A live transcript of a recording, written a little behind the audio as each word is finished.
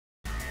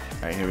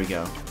Alright, here we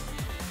go.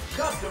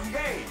 Custom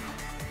game.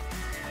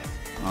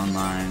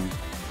 Online.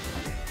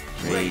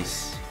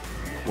 Race.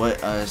 What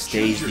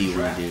stage do you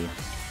want to do?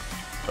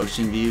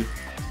 Ocean view?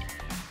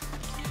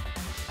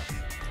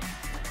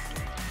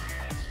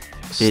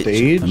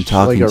 Stage? I'm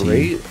talking like a to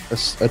you.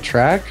 rate? A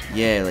track?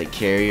 Yeah, like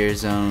carrier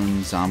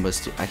zone,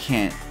 Zombas.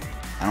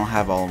 I don't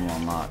have all of them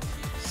unlocked.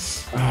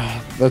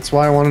 That's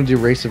why I want to do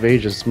Race of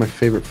Ages. It's my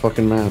favorite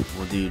fucking map.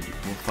 Well, dude,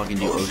 we'll fucking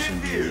do Ocean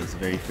View. It's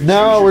very first.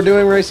 No, we're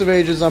doing Race of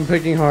Ages. I'm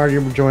picking hard.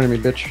 You're joining me,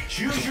 bitch.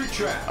 Choose your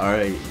track.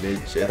 Alright,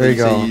 bitch. There you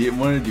go. You didn't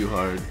want to do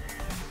hard.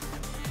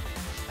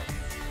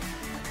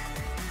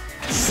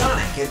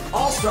 Sonic and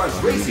All-Stars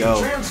Here we Racing go.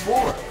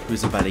 Transform.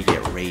 Who's about to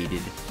get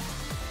raided?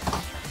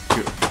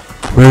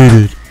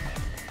 Rated.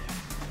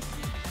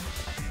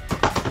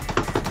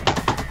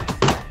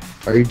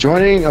 Are you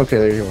joining? Okay,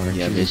 there you are.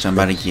 Yeah, Jesus bitch, I'm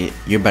about to Christ. get.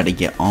 You're about to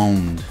get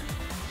owned.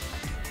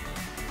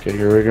 Okay,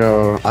 here we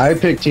go. I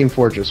picked Team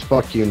Fortress.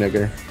 Fuck you,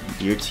 nigger.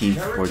 Your team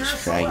forge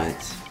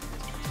faggots.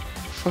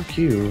 Fuck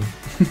you.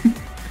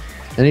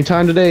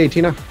 Anytime today,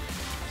 Tina.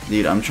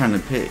 Dude, I'm trying to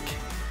pick.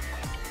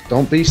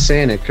 Don't be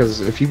Sonic,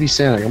 because if you be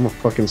Sonic, I'm gonna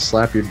fucking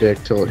slap your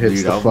dick till it hits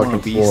Dude, the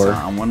fucking floor.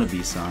 I want to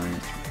be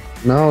Sonic.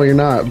 No, you're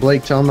not.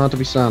 Blake, tell him not to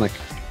be Sonic.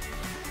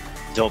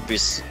 Don't be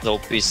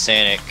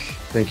Sonic.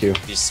 Thank you.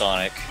 Be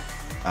Sonic.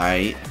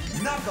 Alright.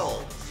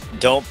 Knuckles.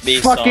 Don't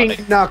be Fucking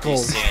Sonic.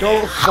 Knuckles. Be Sonic.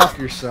 Go fuck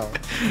yourself.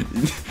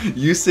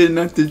 You said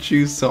not to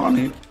choose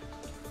Sonic.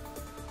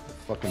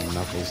 Fucking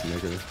Knuckles,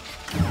 nigger.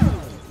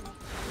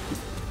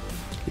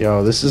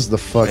 Yo, this is the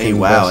fucking Hey,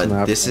 wow, best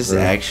map this is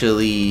ever.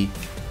 actually.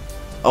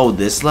 Oh,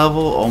 this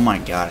level? Oh my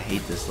god, I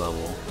hate this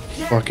level.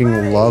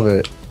 Fucking love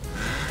it.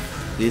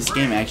 This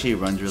game actually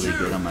runs really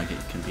good on my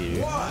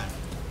computer. One.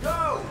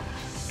 Go.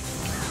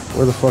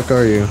 Where the fuck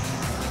are you?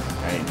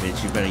 Alright,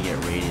 bitch, you better get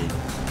raided.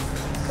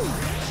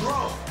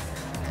 Draw.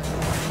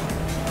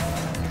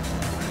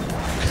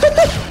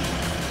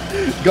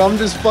 Gum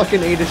just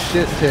fucking ate a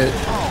shit tit.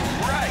 All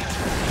right.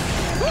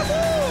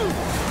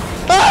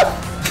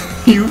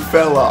 You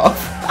fell off.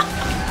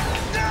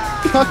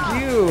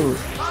 Fuck you.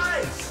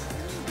 Ice.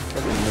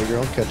 Fucking nigger,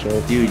 I'll catch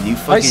up. Dude, you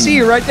fucking. I see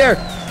you right there.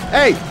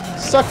 Hey,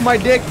 suck my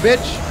dick,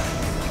 bitch.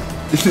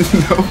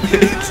 No,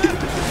 bitch.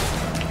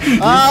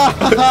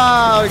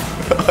 Ah,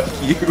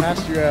 Fuck you.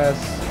 pass your ass.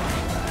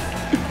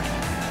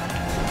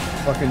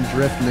 Fucking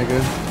drift, nigga.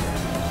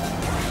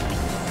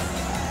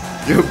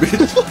 Yo,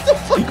 bitch. What the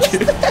fuck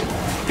is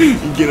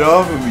that? Get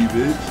off of me,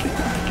 bitch.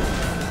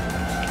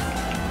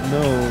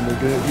 No,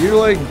 nigga. You're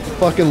like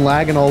fucking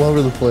lagging all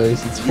over the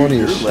place. It's funny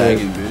You're as shit.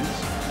 lagging, bitch.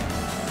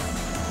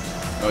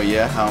 Oh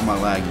yeah, how am I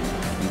lagging?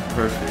 I'm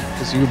perfect.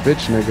 Cause you a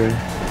bitch, nigga.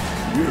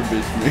 You're a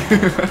bitch,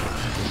 man.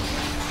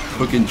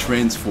 Fucking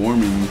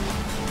transforming.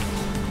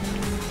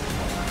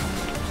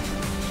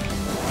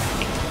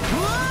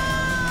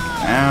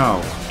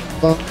 Ow.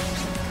 Fuck.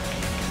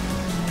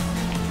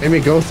 Amy,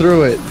 go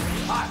through it.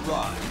 Hot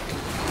rod.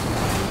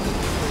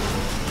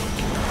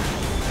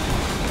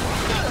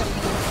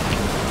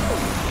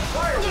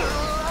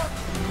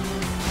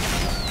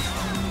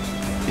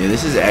 Yeah,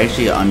 this is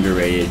actually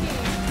underrated.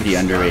 Pretty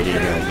underrated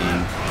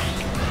game.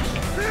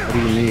 What do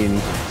you mean?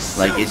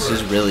 Like, it's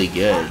just really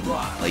good.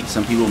 Like,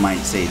 some people might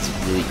say it's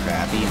really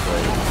crappy,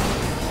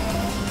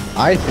 but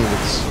I think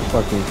it's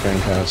fucking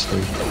fantastic.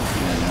 you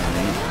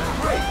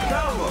know, Great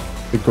combo.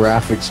 The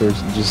graphics are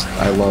just,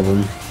 I love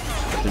them.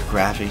 the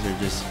graphics are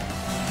just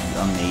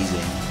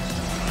amazing.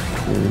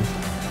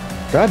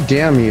 God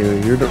damn you,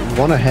 you're the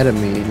one ahead of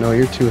me. No,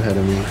 you're two ahead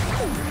of me.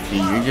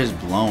 Dude, you're just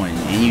blowing,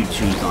 and you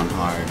choose on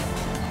hard.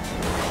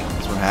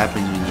 That's what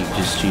happens when you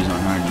just choose on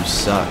hard. You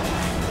suck.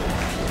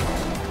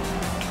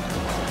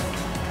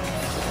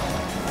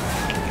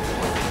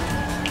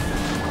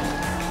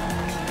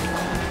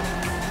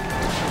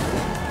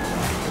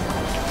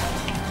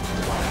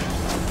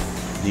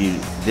 Dude,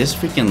 this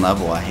freaking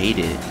level, I hate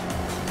it.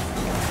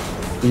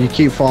 You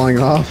keep falling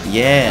off.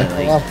 Yeah, I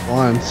like, fell off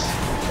once.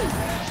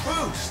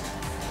 Boost.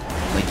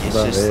 it's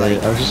About just it.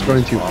 like I was just you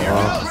going too fall far.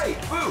 off.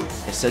 Great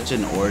boost. It's such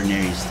an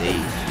ordinary stage.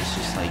 It's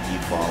just like you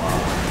fall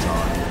off. That's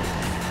all it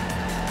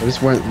is. I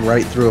just went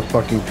right through a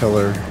fucking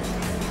pillar.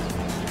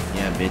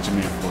 Yeah, bitch, I'm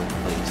in 4th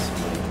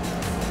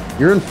place.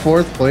 You're in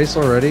 4th place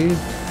already?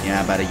 Yeah,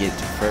 I'm about to get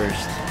to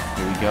 1st.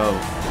 Here we go.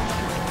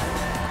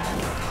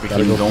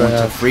 Gotta Freaking go going to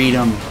fast.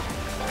 freedom.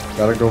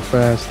 Gotta go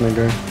fast,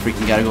 nigga.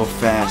 Freaking gotta go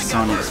fast.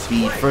 Sonic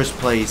speed. 1st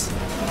place.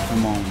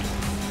 Come on.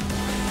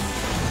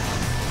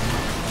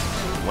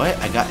 What?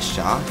 I got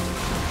shocked?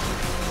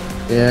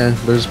 Yeah,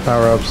 there's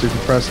power-ups. If you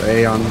press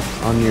A on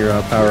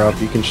your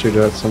power-up, you can shoot it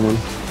at someone.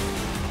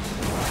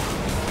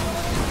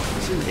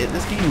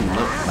 This game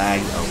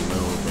lags a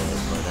little bit,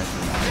 but that's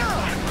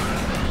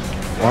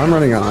not. Well, I'm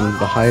running on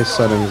the highest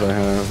settings I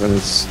have, and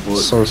it's Well,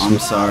 so I'm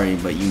smooth. sorry,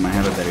 but you might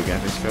have a better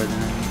graphics card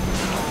than I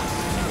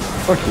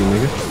do. Fuck you,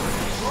 nigga.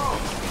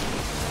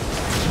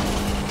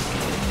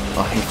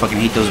 Oh, I fucking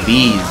hate those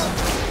bees.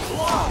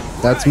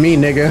 That's me,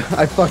 nigga.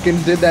 I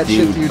fucking did that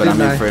shit Dude, to you, but I'm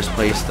didn't in I? 1st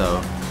place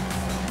though.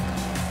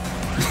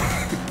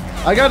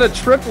 I got a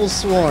triple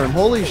swarm.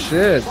 Holy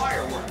shit.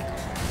 Firework.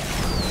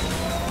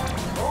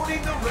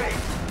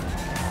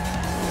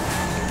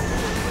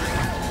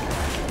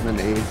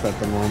 in 8th at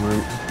the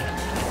moment.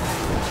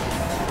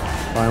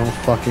 Final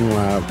fucking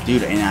lap.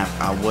 Dude, and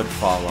I would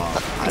fall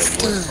off. I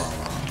would fall off.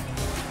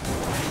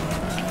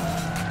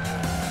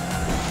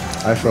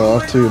 I fell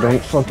off too.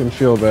 Don't fucking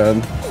feel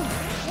bad.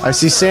 I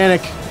see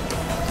Sanic.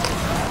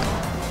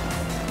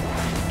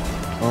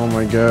 Oh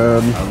my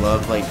god. I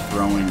love like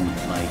throwing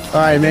like.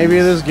 All right, maybe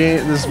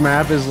this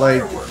map is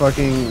like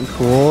fucking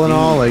cool and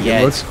all. Like yeah,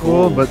 it looks it's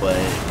cool, cool, but but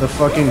the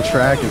fucking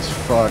track is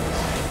fucked.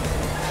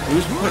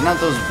 who's putting out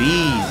those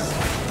bees?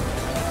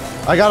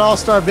 I got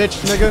all-star,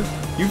 bitch, nigga.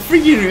 You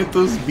freaking hit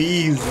those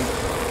bees.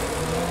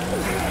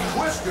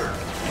 Twister.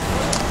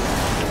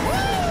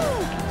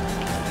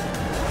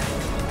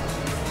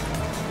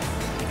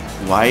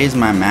 Why is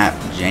my map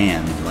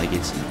jammed? Like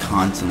it's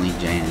constantly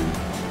jammed.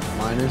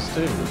 Mine is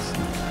too.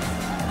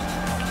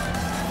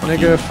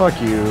 Nigga,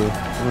 fuck you.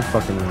 I'm a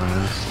fucking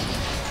honest.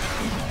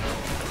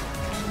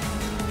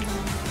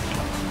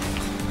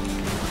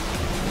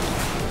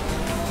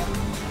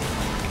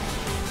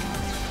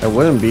 I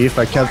wouldn't be if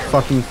I kept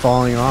fucking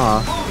falling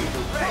off.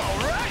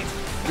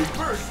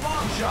 Reverse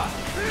long shot.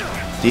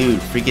 Dude,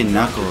 freaking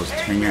Knuckles,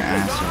 turn your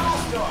ass around.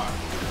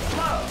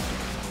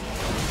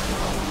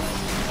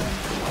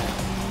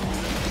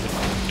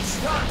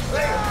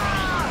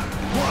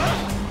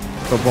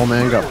 Football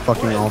man got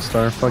fucking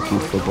all-star. Fuck you,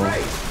 football.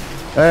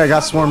 Hey, I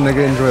got swarm,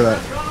 nigga. Enjoy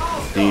that.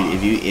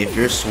 Dude, if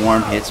your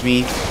swarm hits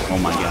me, oh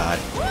my god.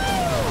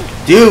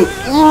 Dude!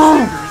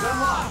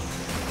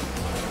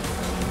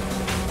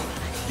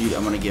 Dude,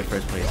 I'm gonna get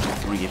first place.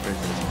 I'm gonna get first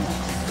place.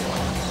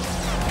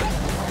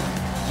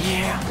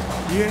 Yeah!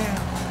 Yeah!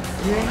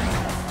 Yeah!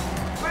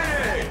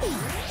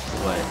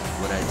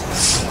 What I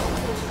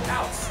tell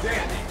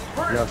Outstanding.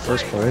 You got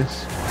first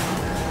place.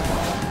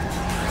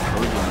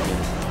 you?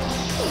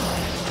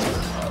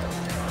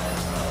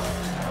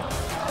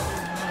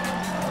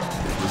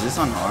 Was this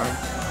on hard?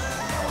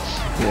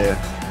 Yeah.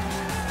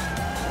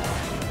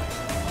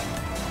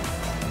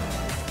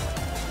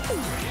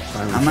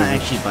 I might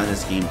actually buy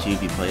this game too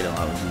if you played a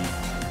lot with me.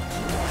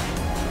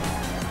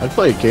 I'd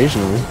play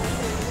occasionally.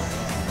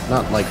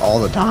 Not like all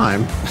the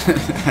time.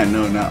 I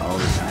know, not all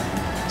the time.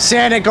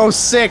 Sanic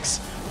 06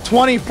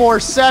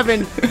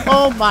 24/7.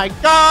 Oh my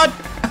god.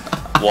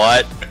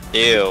 What?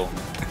 Ew.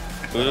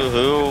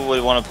 Who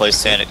would want to play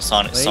Sanic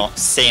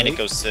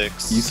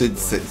 06? You said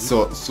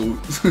so.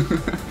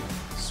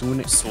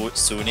 Sonic.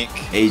 Sonic?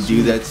 Hey,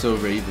 dude, that's so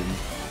Raven.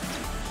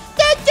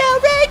 That's so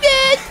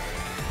Raven.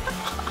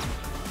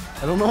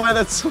 I don't know why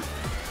that's so.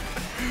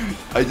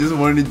 I just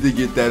wanted to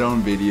get that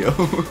on video.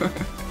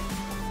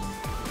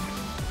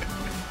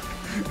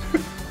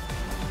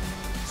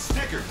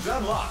 Stickers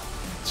unlocked.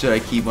 Should I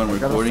keep on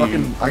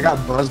recording? I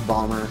got Buzz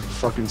Bomber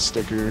fucking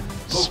sticker.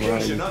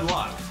 Location Swag.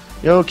 unlocked.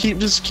 Yo,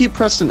 just keep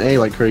pressing A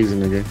like crazy,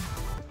 nigga.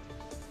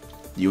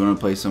 You want to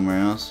play somewhere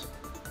else?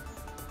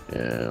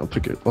 Yeah, I'll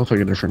pick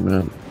a different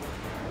map.